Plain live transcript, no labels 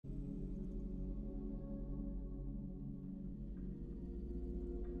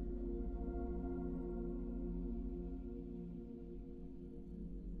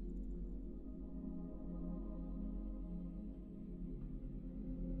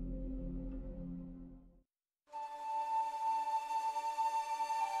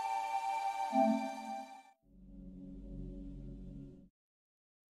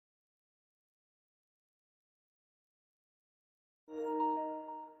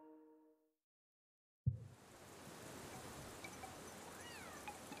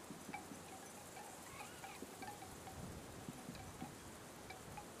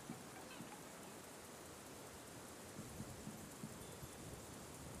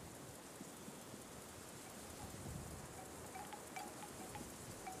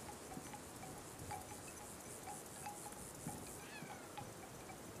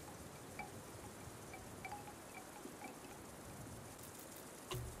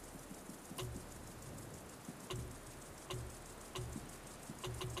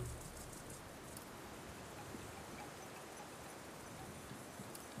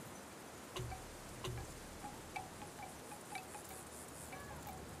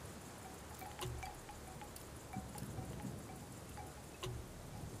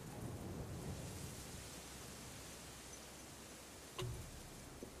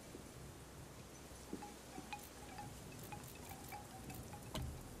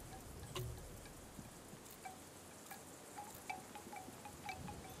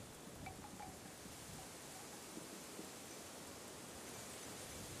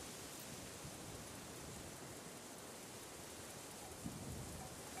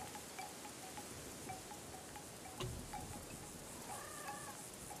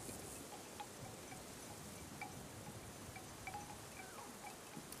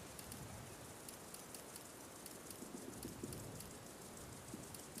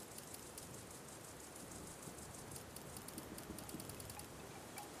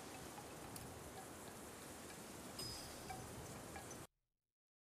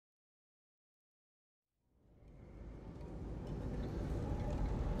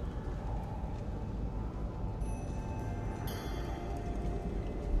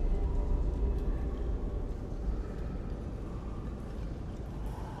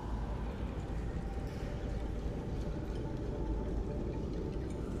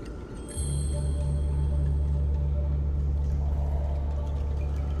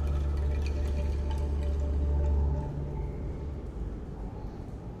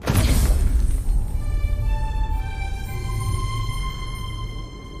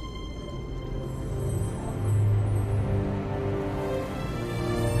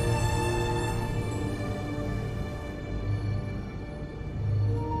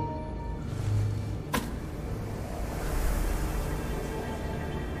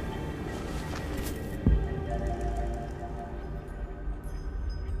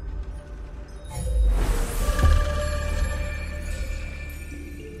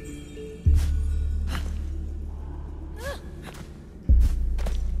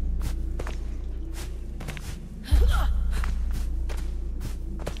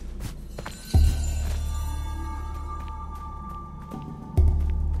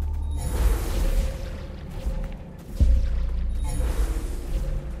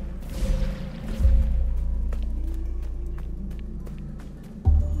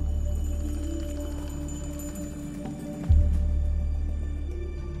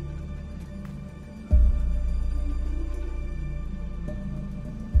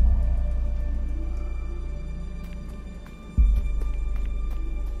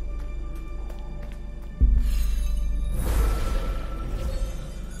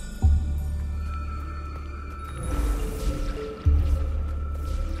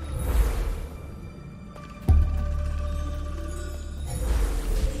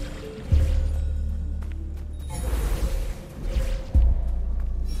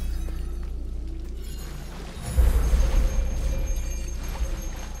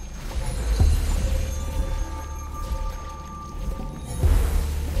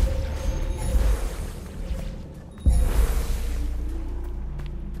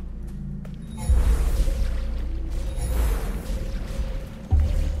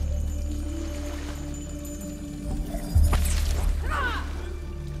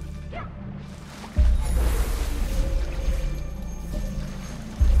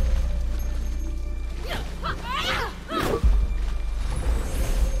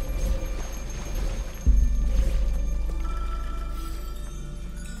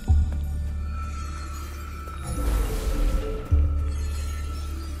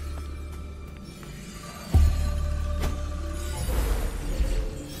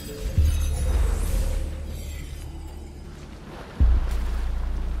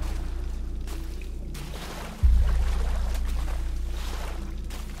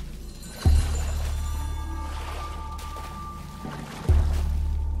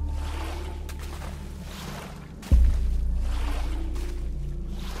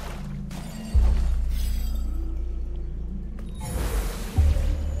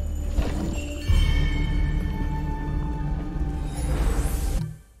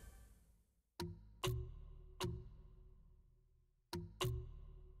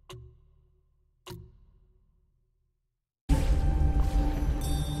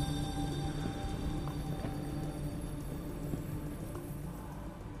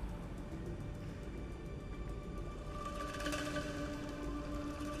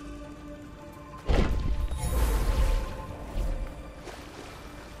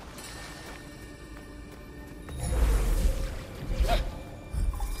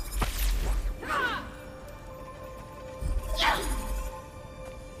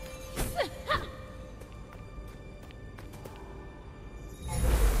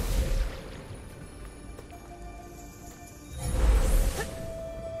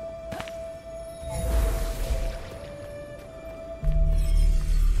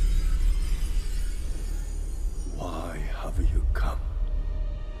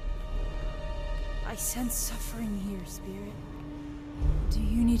sense suffering here, Spirit. Do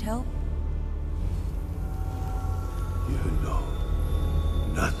you need help? You know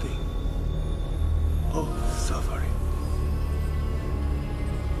nothing of suffering.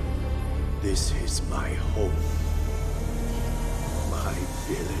 This is my home, my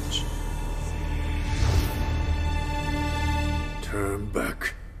village. Turn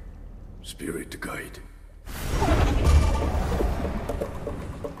back, Spirit Guide.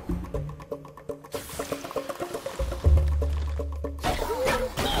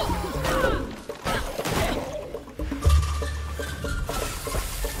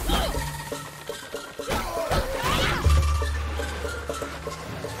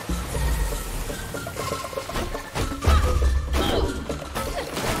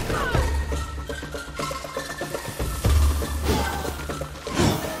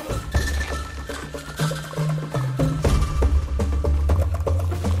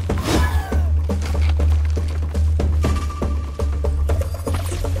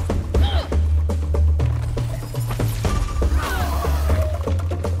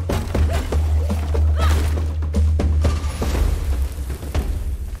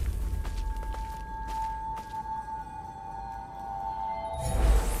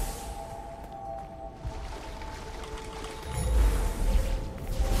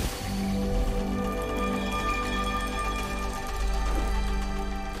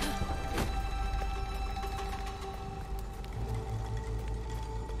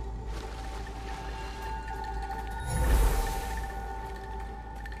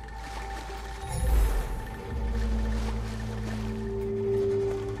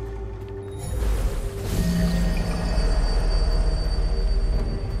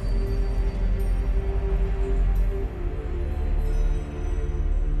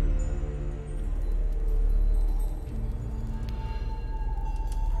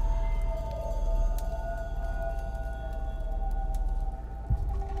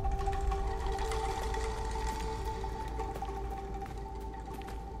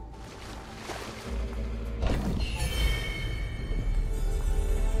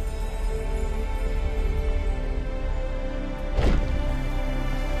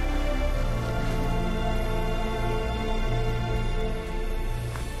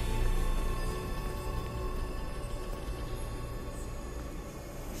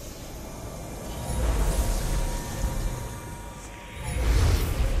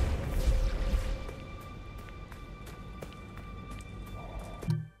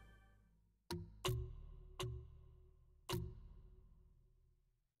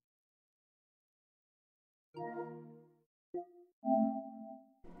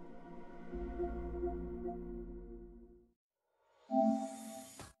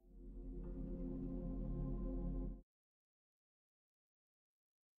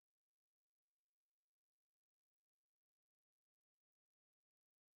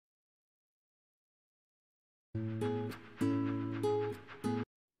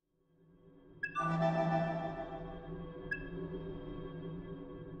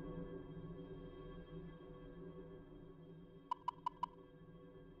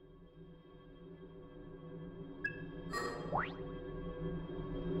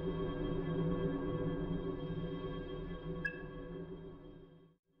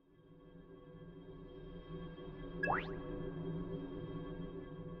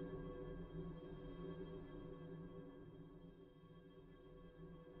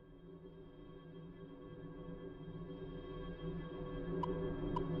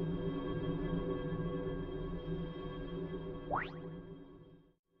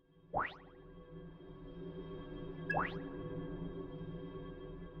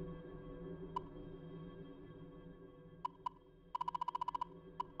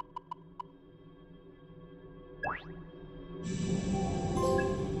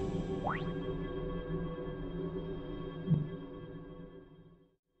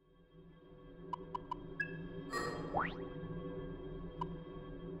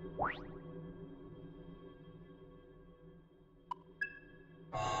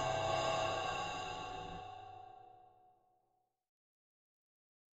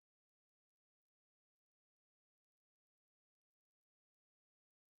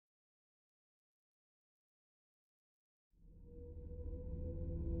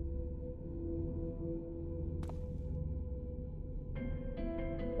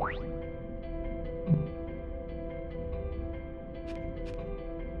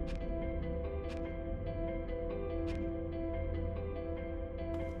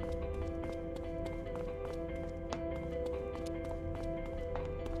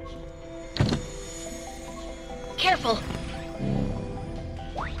 Careful!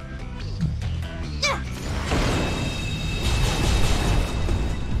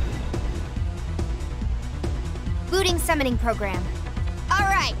 Booting summoning program. All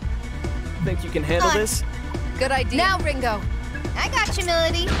right. Think you can handle On. this? Good idea. Now, Ringo. I got you,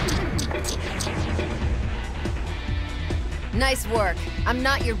 Melody. Nice work. I'm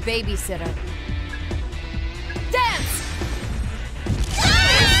not your babysitter. Dance!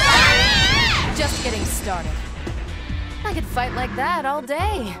 Just getting started. I could fight like that all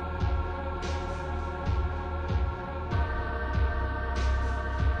day.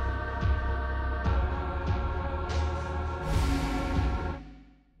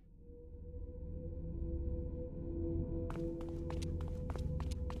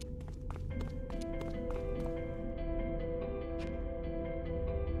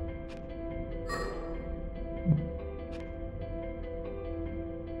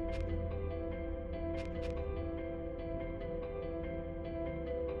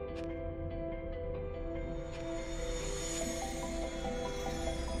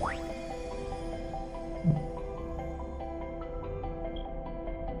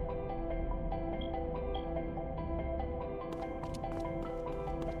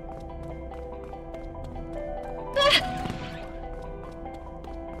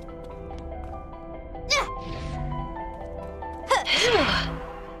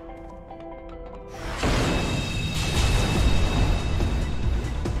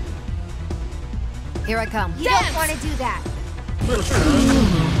 Here I come. You don't want to do that.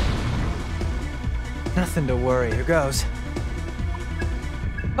 Nothing to worry. Here goes.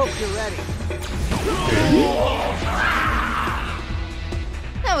 Hope you're ready.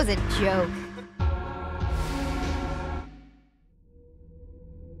 That was a joke.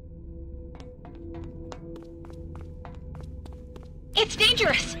 It's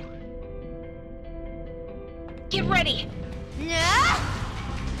dangerous! Get ready!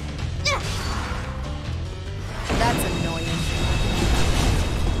 That's annoying.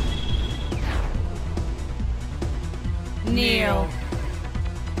 Kneel.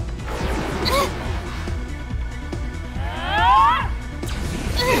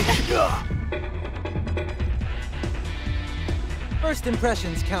 First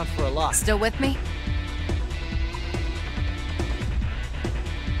impressions count for a lot. Still with me?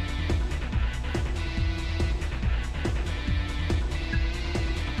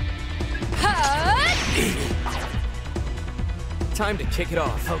 Time to kick it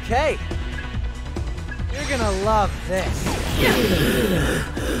off. Okay. You're gonna love this.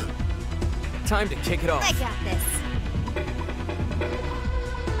 Time to kick it off. I got this.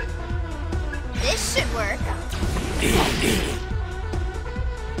 This should work.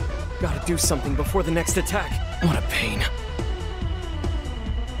 Gotta do something before the next attack. What a pain.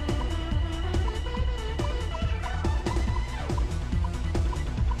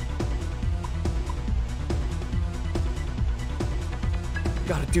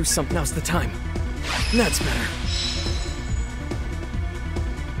 Gotta do something. Now's the time. That's better.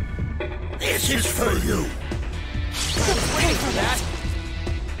 This is for you. Waiting for that.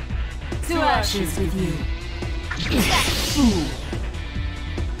 To ashes with you.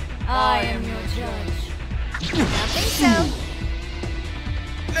 I am your judge. I think so.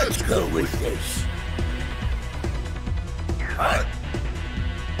 Let's go with this. What?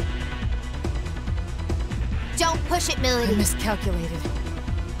 Don't push it, I Melody. miscalculated.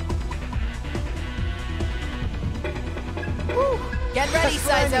 Get ready,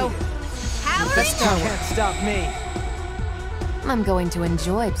 Sizo. Howard? Can't stop me. I'm going to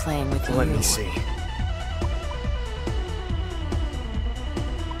enjoy playing with you. Let me see.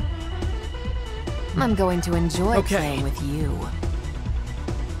 I'm going to enjoy Okay. playing with you.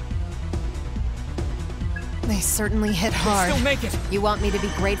 They certainly hit hard. Still make it. You want me to be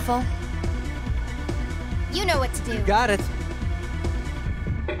grateful? You know what to do. Got it.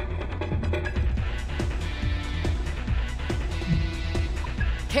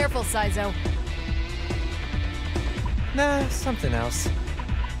 Careful, Sizo. Nah, something else.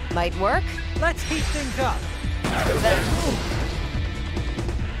 Might work? Let's heat things up.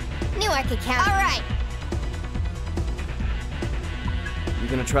 Knew I could count. All right. You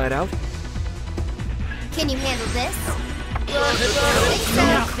gonna try it out? Can you handle this? I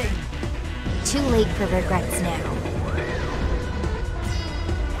think so. Too late for regrets now.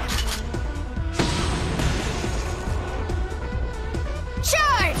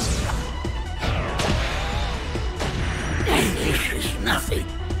 Charge! This is nothing.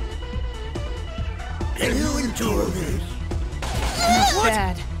 Can you endure this?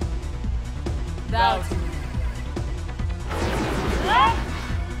 Bad. Bow to me.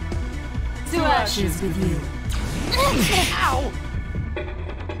 To ashes with you. Ow!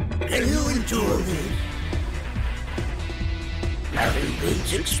 Can you endure this? Having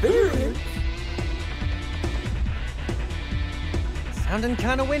beats experience. Sounding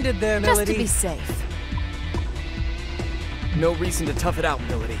kinda winded there, Just Milady. to be safe. No reason to tough it out,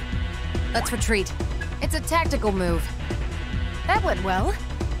 Milady. Let's retreat. It's a tactical move. That went well.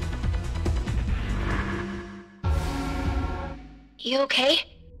 You okay?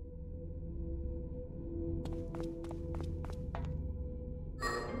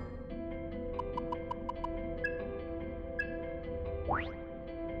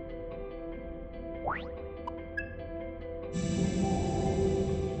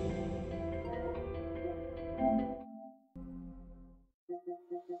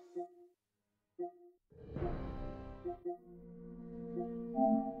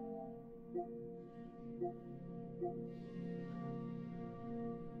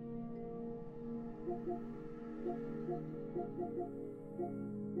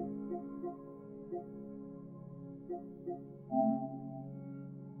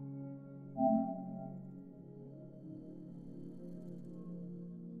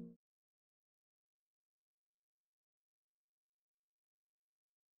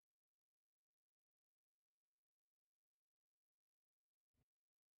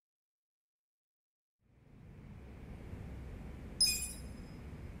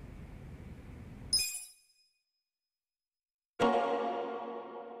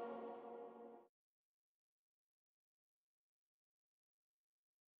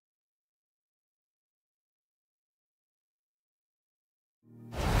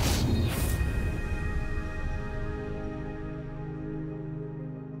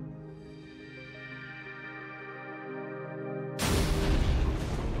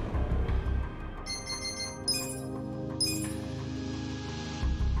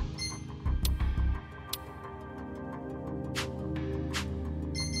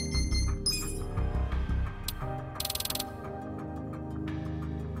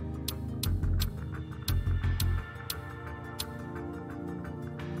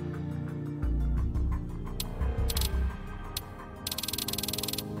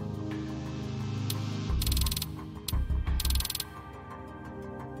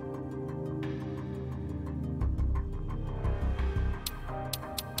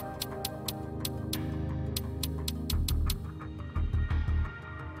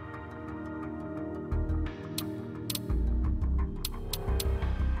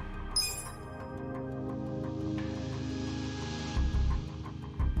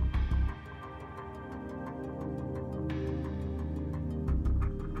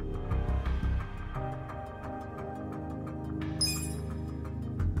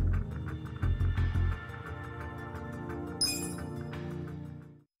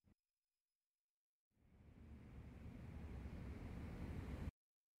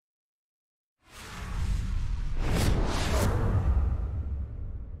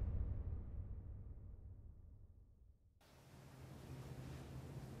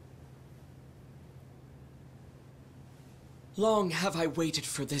 Long have I waited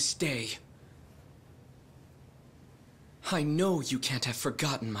for this day. I know you can't have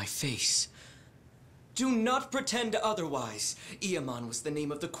forgotten my face. Do not pretend otherwise. Iamon was the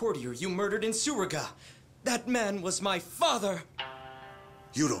name of the courtier you murdered in Suriga. That man was my father.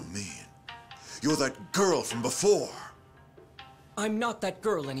 You don't mean you're that girl from before? I'm not that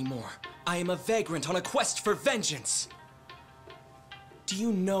girl anymore. I am a vagrant on a quest for vengeance. Do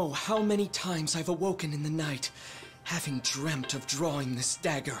you know how many times I've awoken in the night, having dreamt of drawing this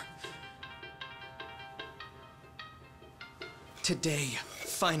dagger? Today,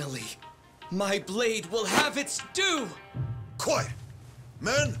 finally, my blade will have its due! Quiet!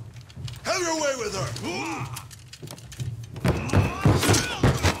 Men, have your way with her!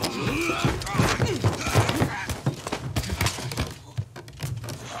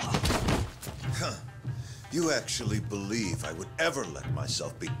 Huh. You actually believe I would ever let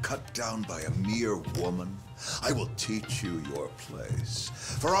myself be cut down by a mere woman? I will teach you your place,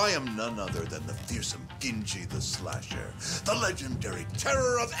 for I am none other than the fearsome Genji the Slasher, the legendary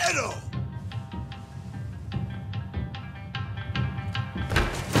terror of Edo!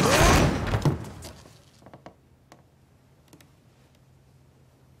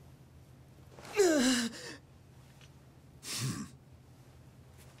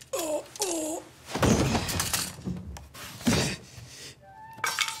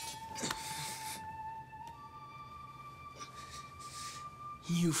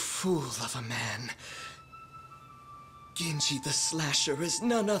 You fool of a man. Genji the Slasher is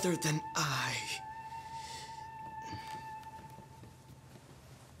none other than I.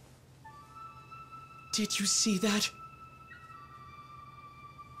 Did you see that?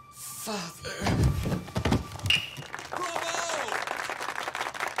 Father.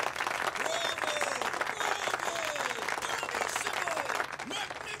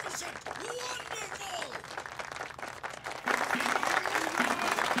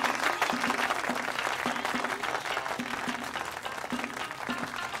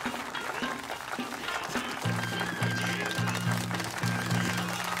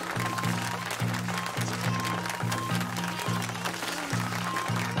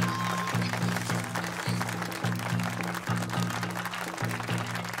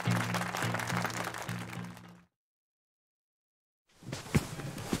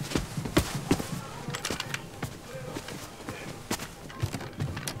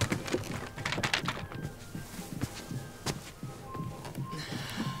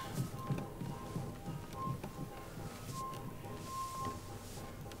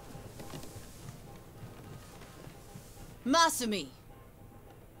 Masumi!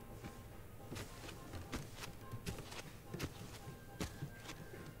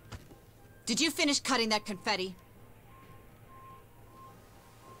 Did you finish cutting that confetti?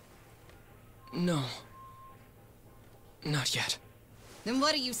 No. Not yet. Then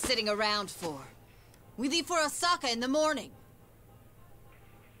what are you sitting around for? We leave for Osaka in the morning.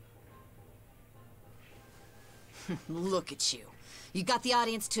 Look at you. You got the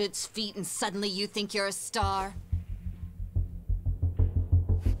audience to its feet and suddenly you think you're a star?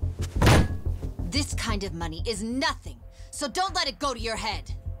 This kind of money is nothing, so don't let it go to your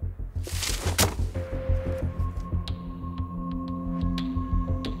head.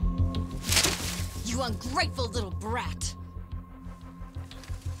 You ungrateful little brat.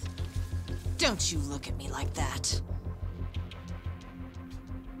 Don't you look at me like that.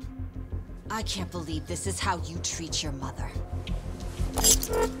 I can't believe this is how you treat your mother.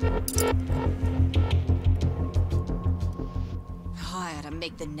 I ought to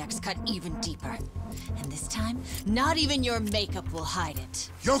make the next cut even deeper. And this time, not even your makeup will hide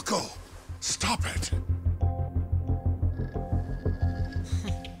it. Yoko! Stop it!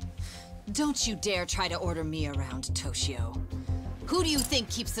 Don't you dare try to order me around, Toshio. Who do you think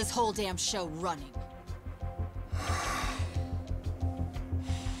keeps this whole damn show running?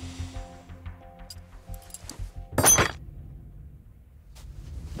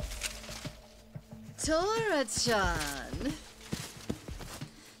 Tora-chan.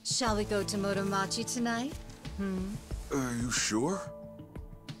 Shall we go to Motomachi tonight? Are you sure?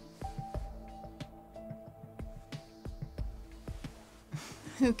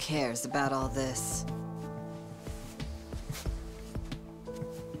 Who cares about all this?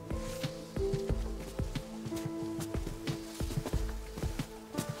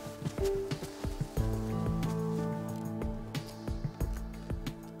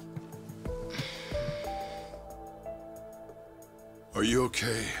 Are you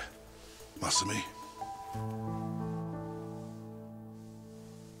okay, Masumi?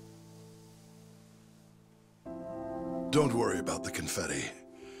 Don't worry about the confetti.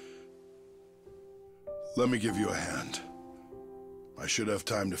 Let me give you a hand. I should have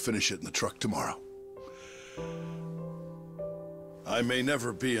time to finish it in the truck tomorrow. I may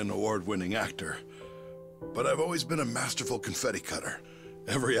never be an award-winning actor, but I've always been a masterful confetti cutter.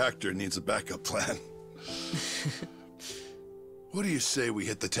 Every actor needs a backup plan. What do you say we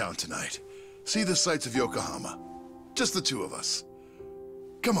hit the town tonight? See the sights of Yokohama. Just the two of us.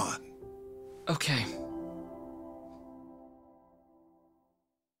 Come on. Okay.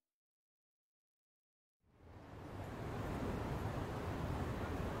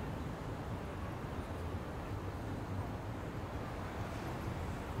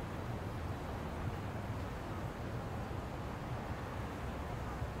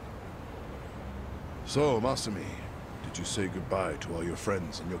 So, Masumi, did you say goodbye to all your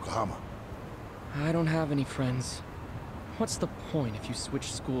friends in Yokohama? I don't have any friends. What's the point if you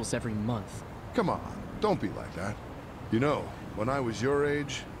switch schools every month? Come on, don't be like that. You know, when I was your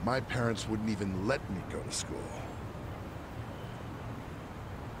age, my parents wouldn't even let me go to school.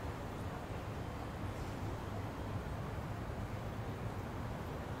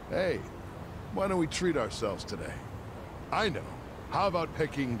 Hey, why don't we treat ourselves today? I know. How about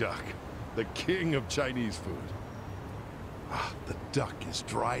Peking duck? The king of Chinese food. Ah, the duck is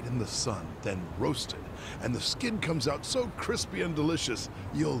dried in the sun, then roasted, and the skin comes out so crispy and delicious,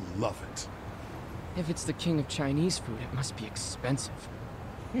 you'll love it. If it's the king of Chinese food, it must be expensive.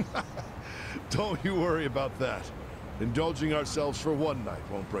 Don't you worry about that. Indulging ourselves for one night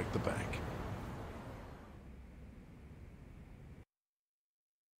won't break the bank.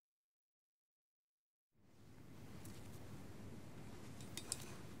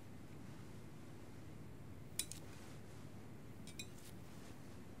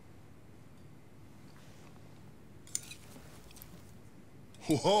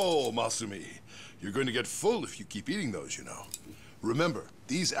 Whoa, Masumi. You're going to get full if you keep eating those, you know. Remember,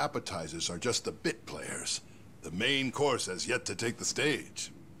 these appetizers are just the bit players. The main course has yet to take the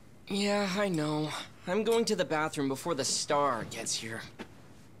stage. Yeah, I know. I'm going to the bathroom before the star gets here.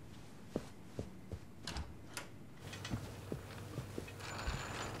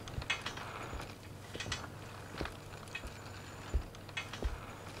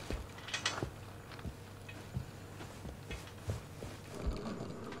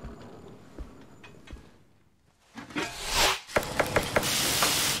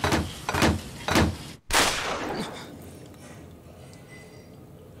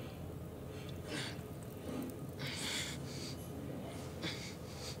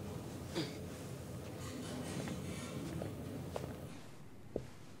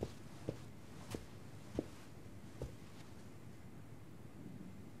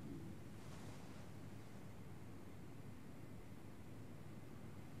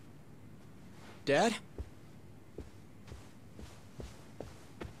 Dad?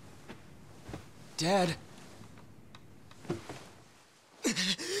 Dad?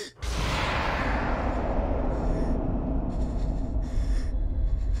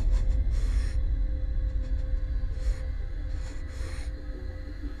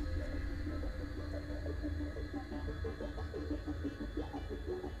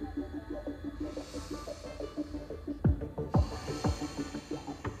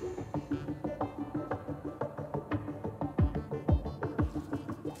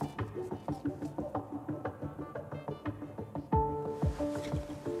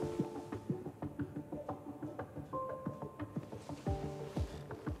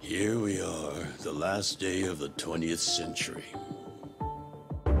 Here we are, the last day of the 20th century.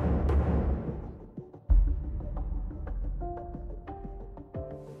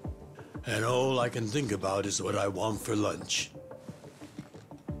 And all I can think about is what I want for lunch.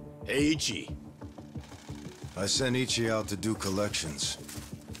 Hey, Ichi. I sent Ichi out to do collections.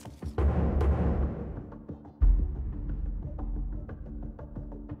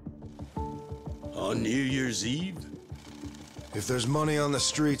 On New Year's Eve? If there's money on the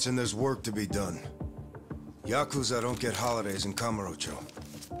streets and there's work to be done. Yakuza don't get holidays in Kamurocho.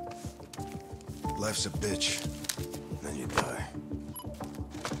 Life's a bitch. Then you die.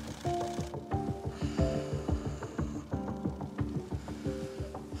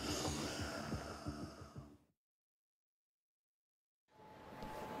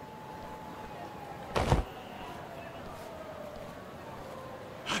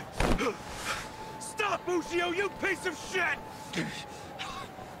 Stop, Ushio, you piece of shit!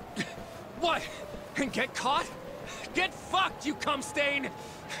 What? And get caught? Get fucked, you cum stain!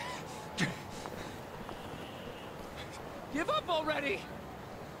 Give up already!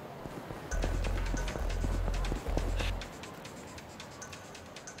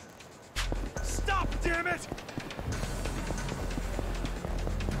 Stop, damn it!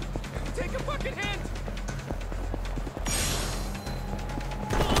 Take a fucking hint!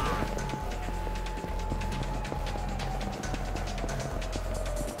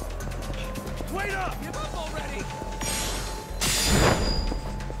 Wait up! Give up already!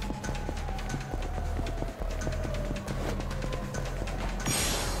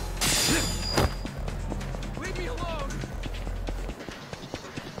 Leave me alone!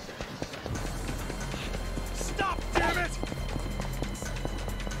 Stop, damn it!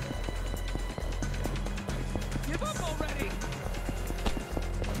 Give up already!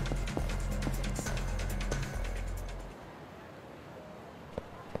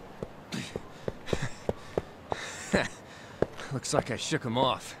 Looks like I shook him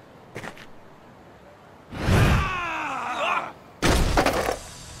off.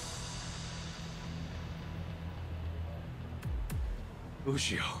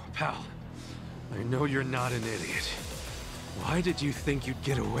 Ushio, pal, I know you're not an idiot. Why did you think you'd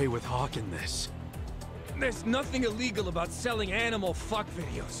get away with hawking this? There's nothing illegal about selling animal fuck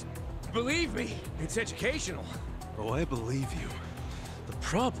videos. Believe me, it's educational. Oh, I believe you. The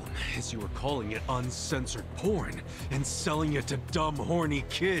problem is you were calling it uncensored porn and selling it to dumb, horny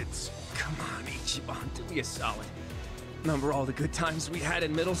kids. Come on, Ichiban, do me a solid. Remember all the good times we had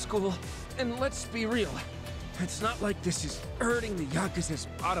in middle school? And let's be real, it's not like this is hurting the Yakuza's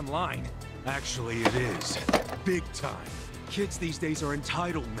bottom line. Actually, it is. Big time. Kids these days are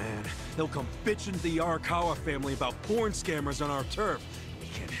entitled, man. They'll come bitching to the Arakawa family about porn scammers on our turf. We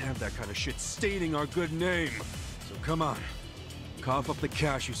can't have that kind of shit staining our good name. So come on. Cough up the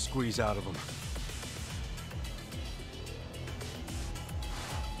cash you squeeze out of them.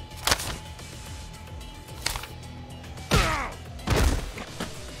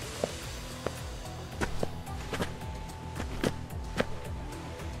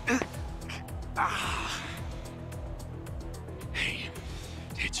 Hey,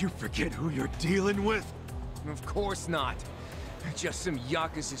 did you forget who you're dealing with? Of course not. Just some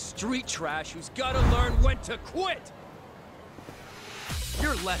Yakuza street trash who's gotta learn when to quit!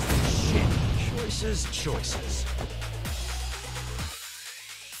 You're less than shit. Choices, choices.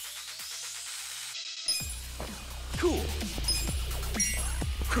 Cool.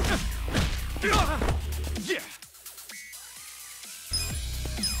 Yeah.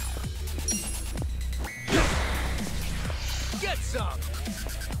 Get some!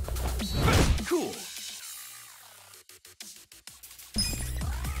 Cool.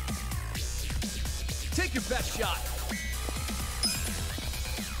 Take your best shot.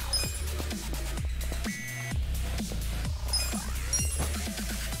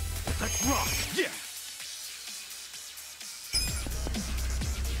 Let's rock. Yeah.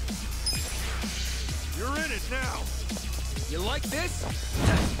 You're in it now. You like this?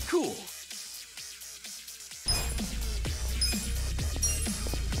 Cool.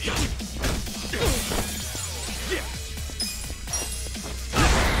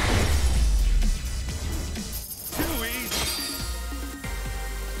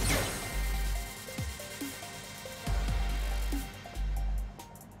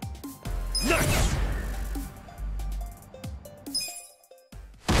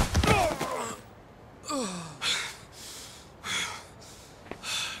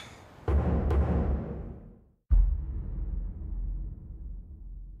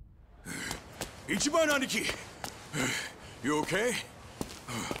 Ichiban Aniki! You okay?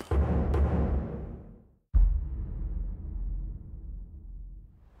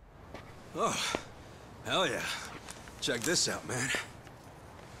 Oh, hell yeah. Check this out, man.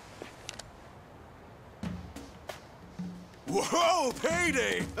 Whoa,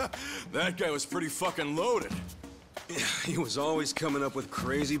 payday! That guy was pretty fucking loaded. Yeah, he was always coming up with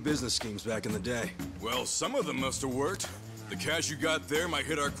crazy business schemes back in the day. Well, some of them must have worked. The cash you got there might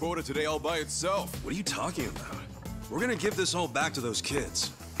hit our quota today all by itself. What are you talking about? We're gonna give this all back to those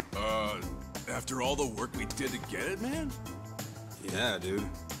kids. After all the work we did to get it, man? Yeah, dude.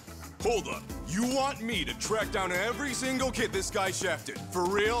 Hold up. You want me to track down every single kid this guy shafted? For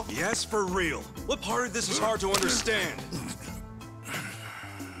real? Yes, for real. What part of this is hard to understand?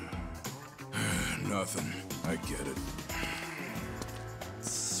 Nothing. I get it.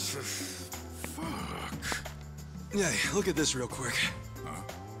 Fuck. Yeah, look at this real quick. Huh?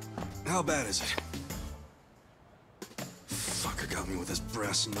 How bad is it? Fucker got me with his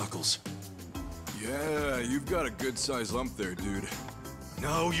brass knuckles. Yeah, you've got a good-sized lump there, dude.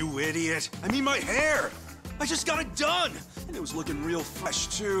 No, you idiot! I mean my hair! I just got it done! And it was looking real fresh,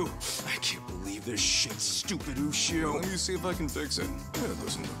 too. I can't believe this shit, stupid Ushio. Let me see if I can fix it. Yeah, it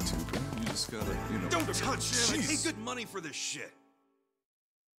doesn't look too bad. You just gotta, you know... Don't touch it! I pay good money for this shit!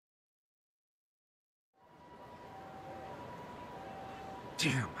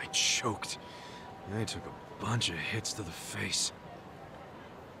 Damn, I choked. I took a bunch of hits to the face.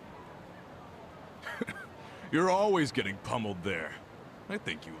 You're always getting pummeled there. I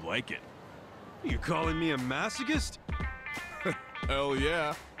think you like it. You calling me a masochist? Hell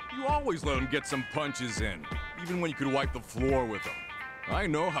yeah. You always let him get some punches in, even when you could wipe the floor with him. I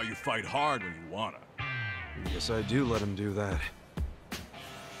know how you fight hard when you wanna. Yes, I do let him do that.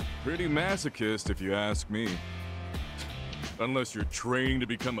 Pretty masochist, if you ask me. Unless you're training to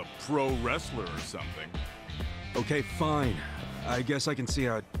become a pro wrestler or something. Okay, fine. I guess I can see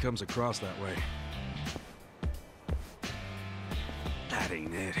how it comes across that way. That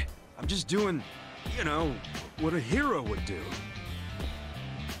ain't it. I'm just doing, you know, what a hero would do.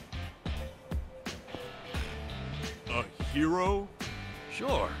 A hero?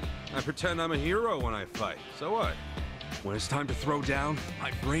 Sure. I pretend I'm a hero when I fight. So what? When it's time to throw down,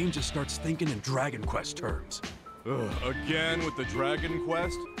 my brain just starts thinking in Dragon Quest terms. Ugh, again with the Dragon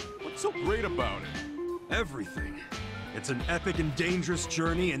Quest? What's so great about it? Everything. It's an epic and dangerous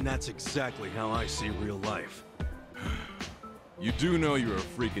journey, and that's exactly how I see real life. You do know you're a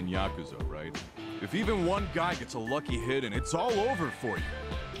freaking Yakuza, right? If even one guy gets a lucky hit and it's all over for you.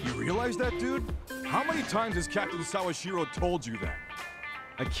 You realize that, dude? How many times has Captain Sawashiro told you that?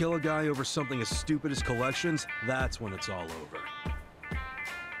 I kill a guy over something as stupid as collections, that's when it's all over.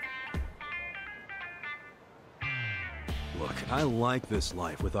 Look, I like this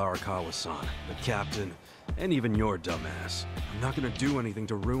life with Arakawa-san, the captain, and even your dumbass. I'm not gonna do anything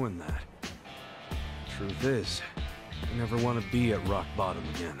to ruin that. Truth is, I never want to be at rock bottom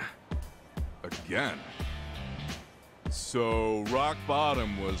again. Again? So, rock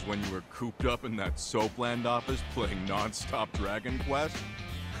bottom was when you were cooped up in that Soapland office playing non-stop Dragon Quest?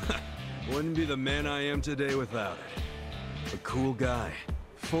 Wouldn't be the man I am today without it. A cool guy,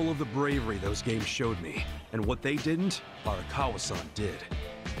 full of the bravery those games showed me. And what they didn't, Arakawa-san did.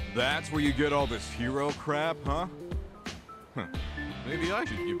 That's where you get all this hero crap, huh? Maybe I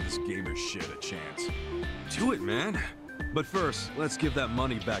should give this gamer shit a chance. Do it, man. But first, let's give that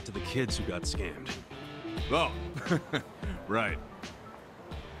money back to the kids who got scammed. Oh, right.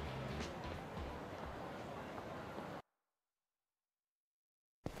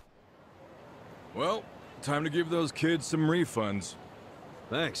 Well, time to give those kids some refunds.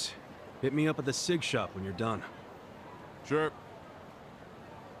 Thanks. Hit me up at the SIG shop when you're done. Sure.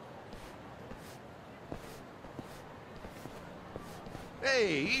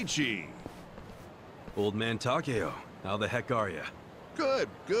 Hey, Ichi! Old man Takeo, how the heck are ya? Good,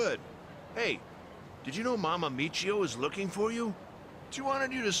 good. Hey, did you know Mama Michio is looking for you? She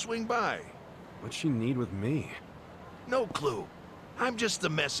wanted you to swing by. What'd she need with me? No clue. I'm just the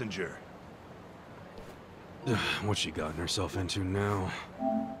messenger. What's she gotten herself into now?